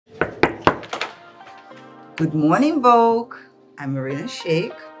Good morning, Vogue. I'm Irina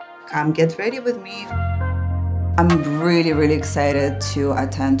Shayk. Come get ready with me. I'm really excited to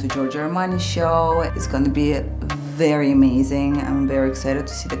attend to Giorgio Armani show. It's going to be very amazing. I'm very excited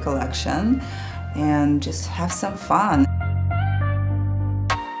to see the collection and just have some fun.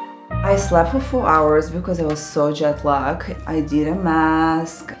 I slept for 4 hours because I was so jet lagged. I did a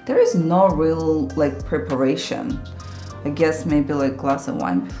mask. There is no real preparation. I guess maybe a glass of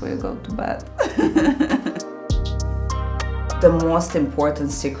wine before you go to bed. The most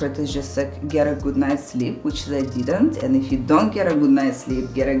important secret is just get a good night's sleep, which I didn't. And if you don't get a good night's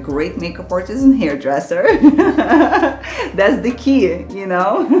sleep, get a great makeup artist and hairdresser. That's the key, you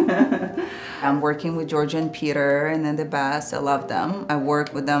know? I'm working with Giorgio and Peter, and they're the best. I love them. I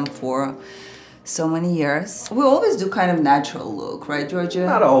worked with them for so many years. We always do kind of natural look, right, Giorgio?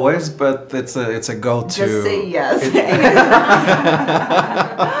 Not always, but it's a go-to. Just say yes.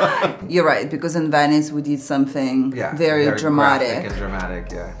 You're right, because in Venice we did something very dramatic. Graphic and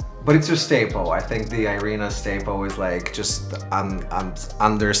dramatic, yeah. But it's your staple. I think the Irina staple is just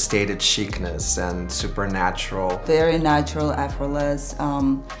understated chicness and supernatural. Very natural, effortless.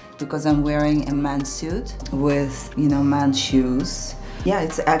 Because I'm wearing a man's suit with, man's shoes. Yeah,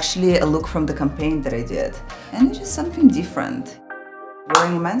 it's actually a look from the campaign that I did. And it's just something different.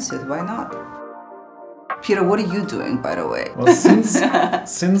 Wearing a man's suit, why not? Peter, what are you doing, by the way? Well, since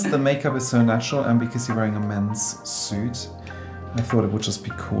the makeup is so natural and because you're wearing a men's suit, I thought it would just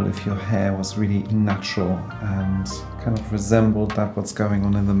be cool if your hair was really natural and kind of resembled what's going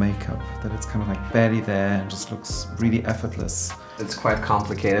on in the makeup. That it's kind of barely there and just looks really effortless. It's quite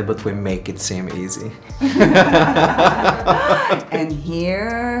complicated, but we make it seem easy. And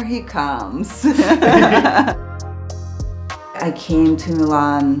here he comes. I came to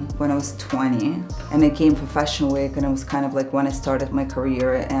Milan when I was 20, and I came for Fashion Week, and it was kind of when I started my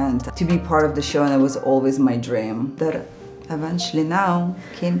career, and to be part of the show, and it was always my dream that eventually now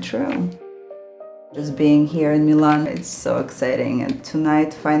came true. Just being here in Milan, it's so exciting, and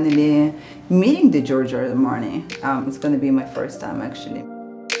tonight finally meeting the Giorgio Armani. It's going to be my first time actually.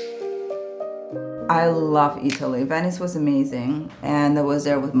 I love Italy. Venice was amazing, and I was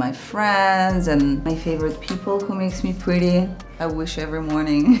there with my friends and my favorite people who makes me pretty. I wish every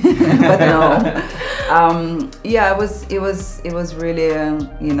morning, but no. Yeah, it was really it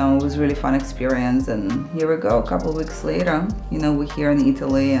was really fun experience, and here we go. A couple weeks later, we're here in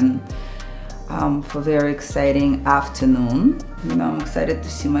Italy, and for a very exciting afternoon. I'm excited to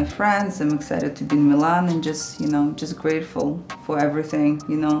see my friends. I'm excited to be in Milan, and just grateful for everything.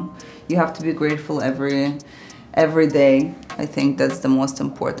 You have to be grateful every day. I think that's the most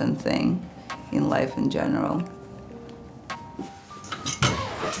important thing in life in general.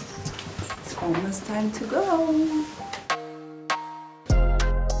 It's almost time to go.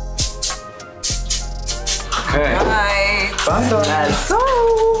 Okay. Bye. Bye. Let's go.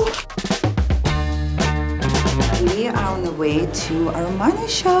 We are on the way to Armani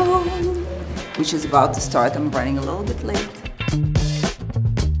show, which is about to start. I'm running a little bit late.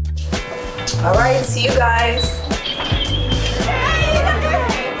 All right, see you guys.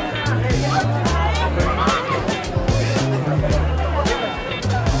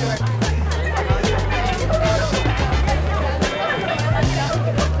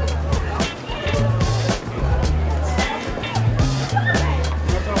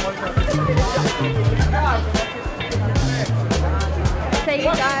 Hey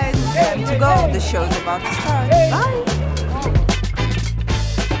guys, it's time to go. The show's about to start.